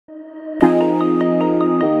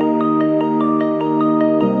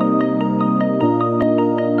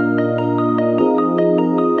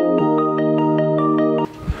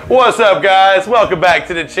What's up, guys? Welcome back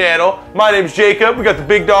to the channel. My name's Jacob. We got the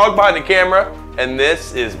big dog behind the camera, and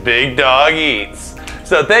this is Big Dog Eats.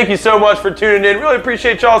 So thank you so much for tuning in. Really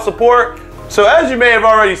appreciate y'all's support. So as you may have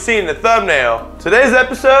already seen in the thumbnail, today's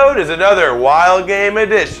episode is another Wild Game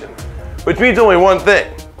edition, which means only one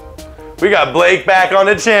thing. We got Blake back on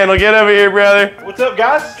the channel. Get over here, brother. What's up,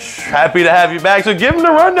 guys? Happy to have you back. So give him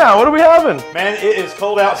the rundown. What are we having? Man, it is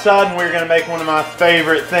cold outside, and we're gonna make one of my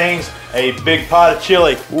favorite things, a big pot of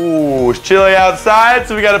chili. Ooh, it's chilly outside,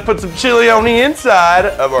 so we gotta put some chili on the inside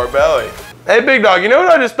of our belly. Hey, Big Dog, you know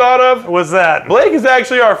what I just thought of? What's that? Blake is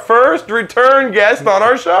actually our first return guest on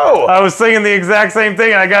our show. I was thinking the exact same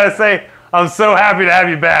thing, and I gotta say, I'm so happy to have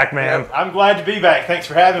you back, man. I'm glad to be back. Thanks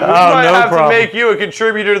for having me. We might have to make you a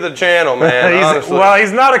contributor to the channel, man, honestly. Well,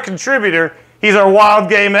 he's not a contributor. He's our wild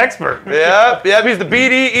game expert. Yep, he's the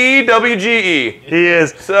BDE-WGE. He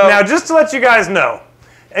is. So, now, just to let you guys know,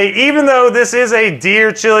 even though this is a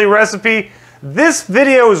deer chili recipe, this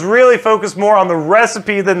video is really focused more on the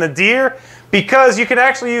recipe than the deer, because you can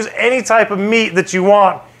actually use any type of meat that you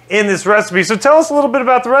want in this recipe. So tell us a little bit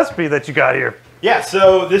about the recipe that you got here. Yeah,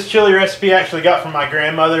 so this chili recipe I actually got from my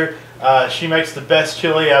grandmother. She makes the best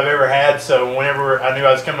chili I've ever had, so whenever I knew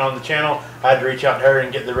I was coming on the channel, I had to reach out to her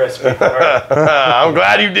and get the recipe for her. I'm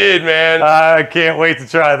glad you did, man. I can't wait to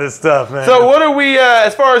try this stuff, man. So what are we,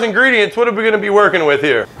 as far as ingredients, what are we going to be working with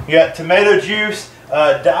here? You got tomato juice,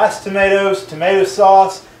 diced tomatoes, tomato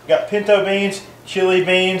sauce, you got pinto beans, chili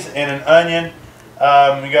beans, and an onion.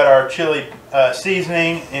 We got our chili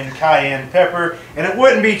seasoning and cayenne pepper, and it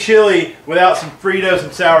wouldn't be chili without some FRITOS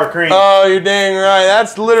and sour cream. Oh, you're dang right.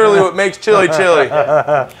 That's literally what makes chili chili.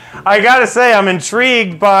 I gotta say, I'm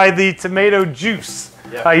intrigued by the tomato juice.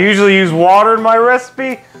 Yep. I usually use water in my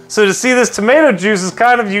recipe, so to see this tomato juice is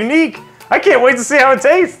kind of unique. I can't wait to see how it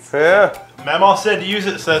tastes. Yeah. Mama said to use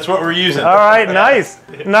it, so that's what we're using. All right, nice,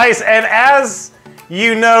 nice. And as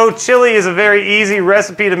you know, chili is a very easy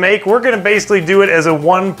recipe to make. We're gonna basically do it as a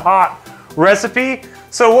one-pot recipe.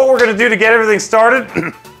 So what we're gonna do to get everything started,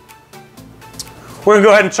 we're gonna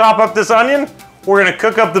go ahead and chop up this onion. We're gonna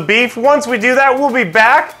cook up the beef. Once we do that, we'll be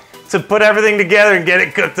back to put everything together and get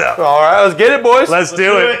it cooked up. All right, let's get it, boys. Let's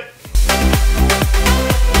do it.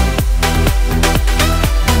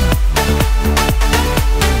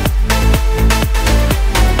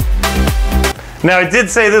 Now, I did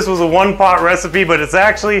say this was a one-pot recipe, but it's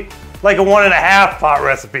actually like a 1.5 pot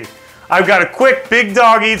recipe. I've got a quick Big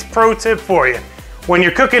Dog Eats pro tip for you. When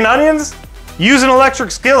you're cooking onions, use an electric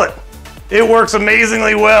skillet. It works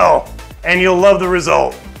amazingly well, and you'll love the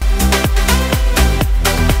result.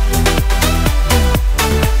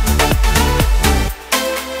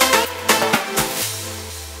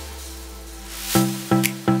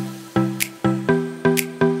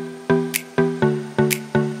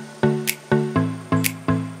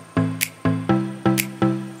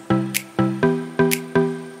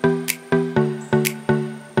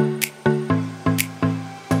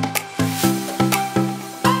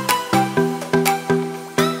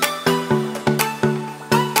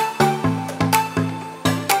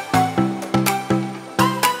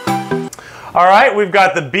 All right, we've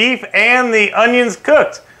got the beef and the onions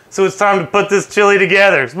cooked. So it's time to put this chili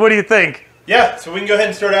together. What do you think? Yeah, so we can go ahead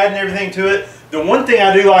and start adding everything to it. The one thing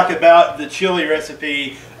I do like about the chili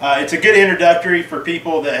recipe, it's a good introductory for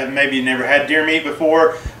people that have maybe never had deer meat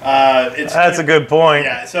before. That's a good point.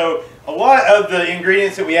 Yeah, so a lot of the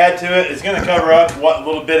ingredients that we add to it is going to cover up what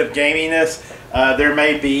little bit of gaminess there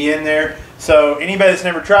may be in there. So anybody that's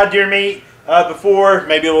never tried deer meat before,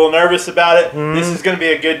 maybe a little nervous about it, this is going to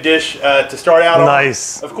be a good dish to start out on.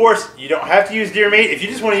 Nice. Of course, you don't have to use deer meat. If you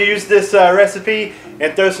just want to use this recipe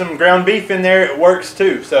and throw some ground beef in there, it works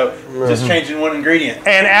too. So just changing one ingredient.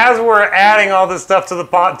 And as we're adding all this stuff to the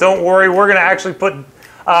pot, don't worry, we're going to actually put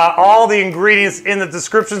all the ingredients in the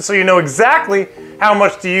description so you know exactly how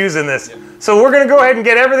much to use in this. So we're going to go ahead and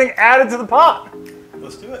get everything added to the pot.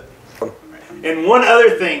 Let's do it. And one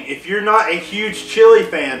other thing, if you're not a huge chili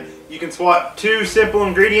fan, you can swap 2 simple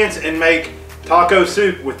ingredients and make taco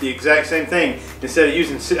soup with the exact same thing. Instead of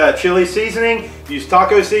using chili seasoning, use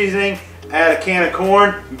taco seasoning, add a can of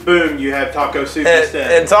corn, boom, you have taco soup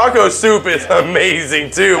instead. And taco soup is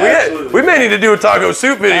amazing too. We may need to do a taco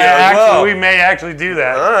soup video as well. Actually, we may actually do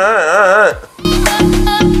that. All right, all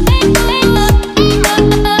right.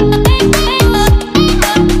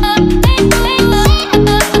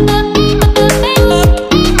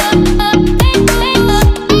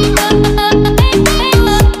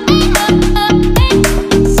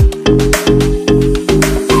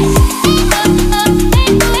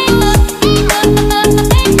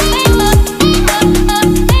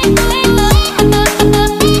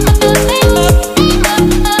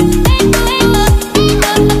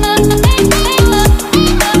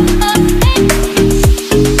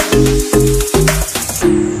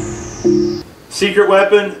 secret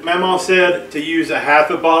weapon. Mamaw said to use a half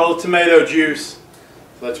a bottle of tomato juice.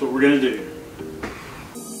 So that's what we're gonna do.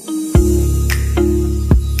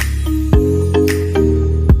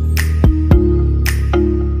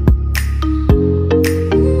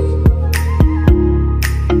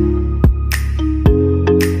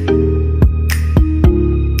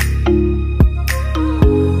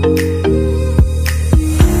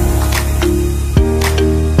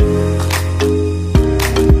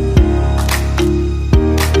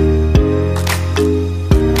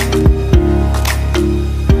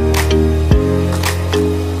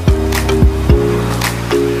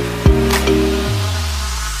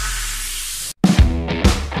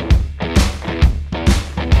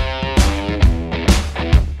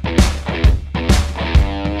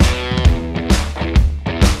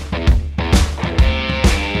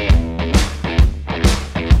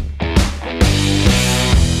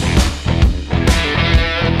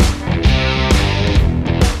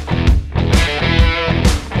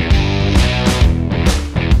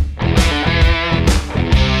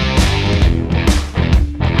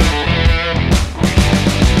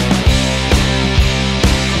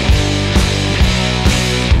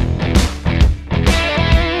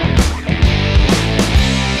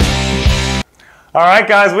 All right,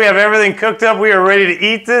 guys, we have everything cooked up. We are ready to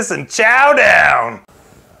eat this and chow down.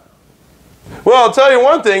 Well, I'll tell you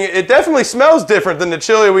one thing. It definitely smells different than the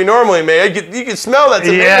chili we normally make. You can smell that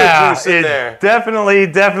tomato juice in there.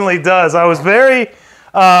 Definitely does. I was very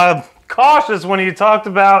cautious when you talked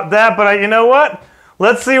about that, but you know what?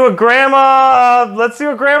 Let's see what Grandma has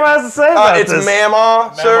to say about this. It's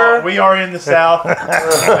Mamaw, sir. We are in the South.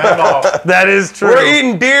 Mamaw. That is true. We're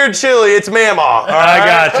eating deer chili. It's Mamaw. I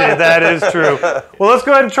got you. That is true. Well, let's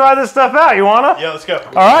go ahead and try this stuff out. You wanna? Yeah, let's go.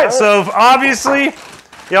 All right. So obviously,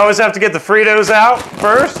 you always have to get the FRITOS out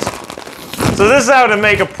first. So this is how to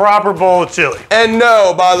make a proper bowl of chili. And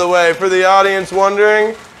no, by the way, for the audience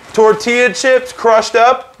wondering, tortilla chips crushed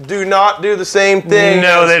up do not do the same thing.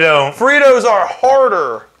 No, they don't. FRITOS are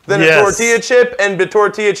harder than a tortilla chip, and the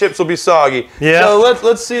tortilla chips will be soggy. Yeah. So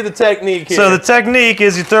let's see the technique here. So the technique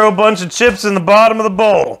is you throw a bunch of chips in the bottom of the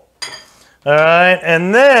bowl. All right,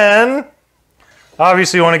 and then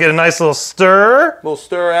obviously you want to get a nice little stir. A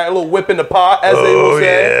little whip in the pot, as they will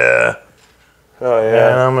say. Yeah. Oh yeah.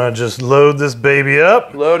 And I'm gonna just load this baby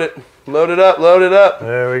up. Load it up.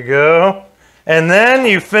 There we go. And then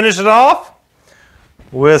you finish it off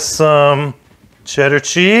with some cheddar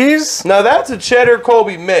cheese. Now that's a cheddar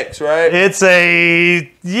Colby mix, right? It's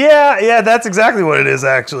a, yeah, that's exactly what it is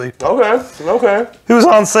actually. Okay. It was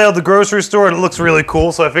on sale at the grocery store and it looks really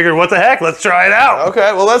cool, so I figured, what the heck, let's try it out.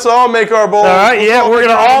 Okay, well let's all make our bowls. All right, we're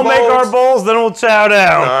gonna all make our bowls, then we'll chow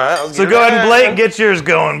down. All right, so go ahead and Blake, get yours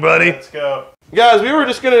going, buddy. Let's go. Guys, we were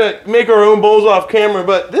just gonna make our own bowls off camera,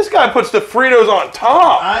 but this guy puts the FRITOS on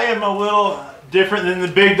top. I am a little different than the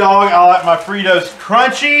big dog. I like my FRITOS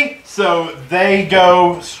crunchy, so they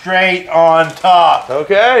go straight on top.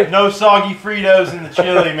 Okay. No soggy FRITOS in the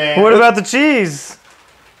chili, man. What about the cheese?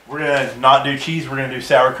 We're gonna not do cheese. We're gonna do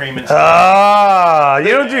sour cream instead. Ah,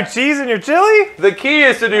 you don't do cheese in your chili? The key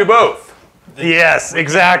is to do both. Yes,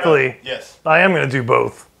 exactly. Yes. I am gonna do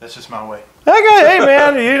both. That's just my way. Okay, hey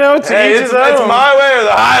man, you know, to each his own. It's my way or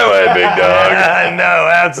the highway, big dog. No,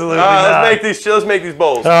 absolutely not. Let's make these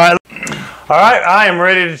bowls. All right, I am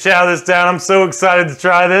ready to chow this down. I'm so excited to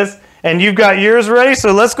try this. And you've got yours ready,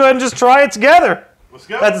 so let's go ahead and just try it together. Let's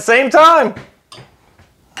go. At the same time.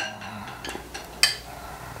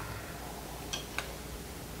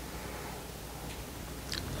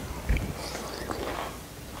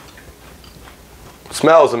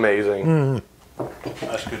 Smells amazing.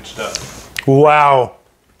 That's good stuff. Wow.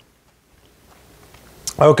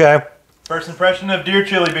 Okay. First impression of deer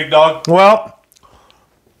chili, big dog. Well,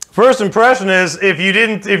 first impression is if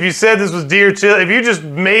you said this was deer chili, if you just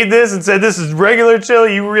made this and said this is regular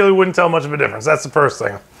chili, you really wouldn't tell much of a difference. That's the first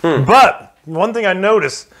thing. But one thing I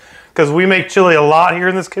noticed, because we make chili a lot here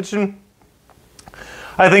in this kitchen,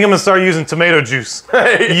 I think I'm gonna start using tomato juice.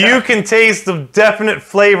 You can taste the definite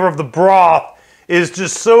flavor of the broth is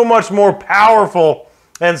just so much more powerful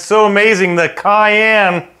and so amazing. The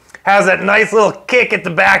cayenne has that nice little kick at the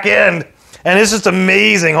back end. And it's just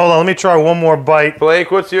amazing. Hold on, let me try one more bite.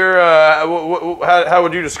 Blake, what's your, how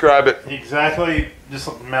would you describe it? Exactly, just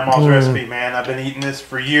Mamaw's recipe, man. I've been eating this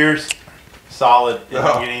for years. Solid, it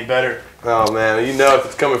doesn't get any better. Oh man, you know if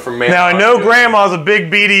it's coming from Mamaw. Now I know Grandma's a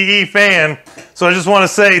big BDE fan, so I just want to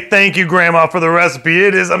say thank you, Grandma, for the recipe.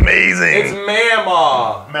 It is amazing. It's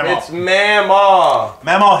Mamaw. Mamaw. It's Mamaw.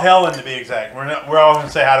 Mamaw Helen, to be exact. We're all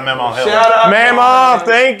gonna say hi to Mamaw Helen. Shout out, Mamaw,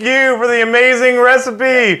 thank you for the amazing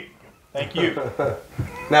recipe. Thank you.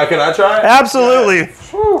 Now can I try it? Absolutely.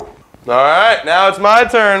 All right, now it's my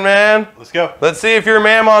turn, man. Let's go. Let's see if your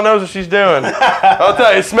mama knows what she's doing. I'll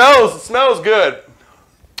tell you, it smells good.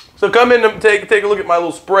 So come in and take a look at my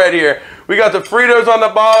little spread here. We got the FRITOS on the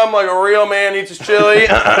bottom, like a real man eats his chili.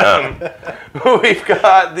 We've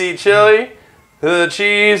got the chili, the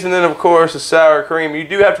cheese, and then of course the sour cream. You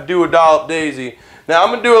do have to do a dollop daisy. Now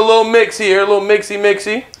I'm gonna do a little mix here, a little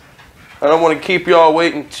mixy. I don't want to keep y'all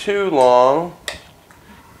waiting too long.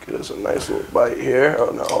 Get us a nice little bite here. Oh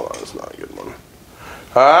no, hold on, that's not a good one.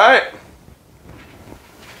 All right.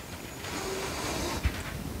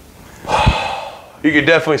 You could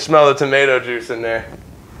definitely smell the tomato juice in there.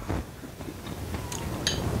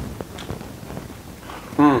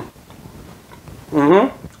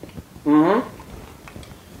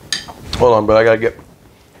 Hold on, but I gotta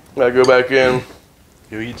go back in.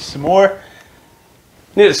 You eat some more?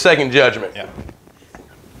 Need a second judgment. Yeah.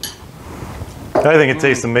 I think it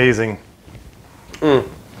tastes amazing. It's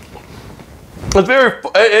it's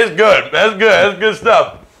good. That's good. That's good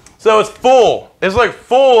stuff. So it's full. It's like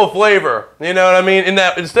full of flavor. You know what I mean? In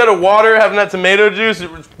that, instead of water having that tomato juice,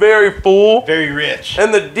 it's very full. Very rich.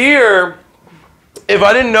 And the deer, if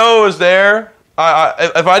I didn't know it was there,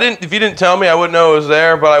 if you didn't tell me, I wouldn't know it was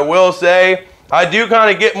there. But I will say, I do kind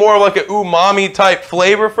of get more like a umami type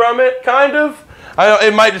flavor from it, kind of.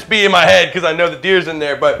 It might just be in my head because I know the deer's in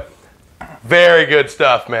there, but very good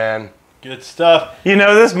stuff, man. Good stuff. You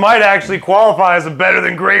know, this might actually qualify as a better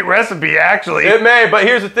than great recipe, actually. It may, but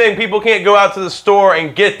here's the thing. People can't go out to the store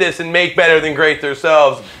and get this and make better than great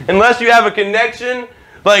themselves. Unless you have a connection,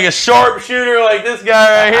 like a sharpshooter like this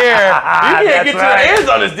guy right here. You can't get your hands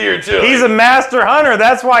on this deer chili. He's a master hunter.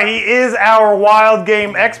 That's why he is our wild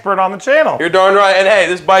game expert on the channel. You're darn right. And hey,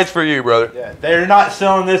 this bite's for you, brother. Yeah, they're not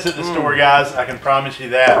selling this at the store, guys. I can promise you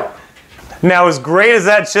that. Now, as great as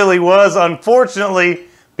that chili was, unfortunately,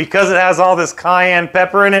 because it has all this cayenne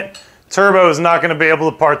pepper in it, Turbo is not going to be able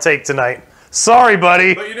to partake tonight. Sorry,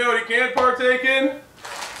 buddy. But you know what he can partake in?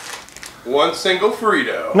 One single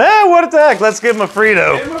Frito. Nah, what the heck? Let's give him a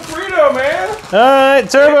Frito. Give him a Frito, man. All right,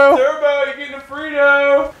 Turbo. Hey, Turbo, you're getting a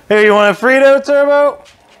Frito. Here, you want a Frito, Turbo?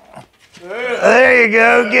 There you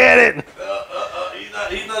go. Get it.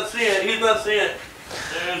 He's not seeing it. He's not seeing it.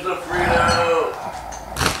 There's a Frito.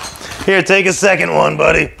 Here, take a second one,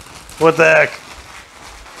 buddy. What the heck?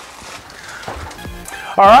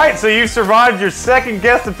 All right, so you survived your second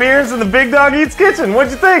guest appearance in the Big Dog Eats kitchen.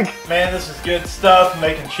 What'd you think? Man, this is good stuff.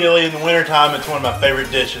 Making chili in the wintertime, it's one of my favorite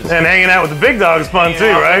dishes. And hanging out with the Big Dog's fun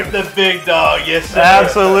too, right? The Big Dog, yes sir.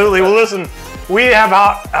 Absolutely. Well, listen, we have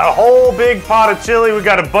a whole big pot of chili. We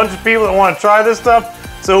got a bunch of people that want to try this stuff.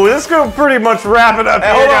 So this is going to pretty much wrap it up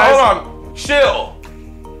here, guys. Hold on. Chill.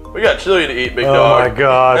 We got chili to eat, Big Dog. Oh my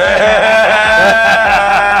God.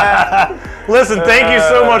 Listen, thank you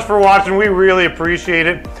so much for watching. We really appreciate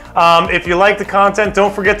it. If you like the content,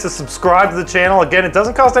 don't forget to subscribe to the channel. Again, it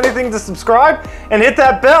doesn't cost anything to subscribe, and hit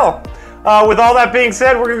that bell. With all that being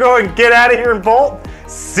said, we're going to go and get out of here and bolt.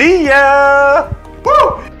 See ya!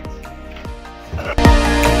 Woo!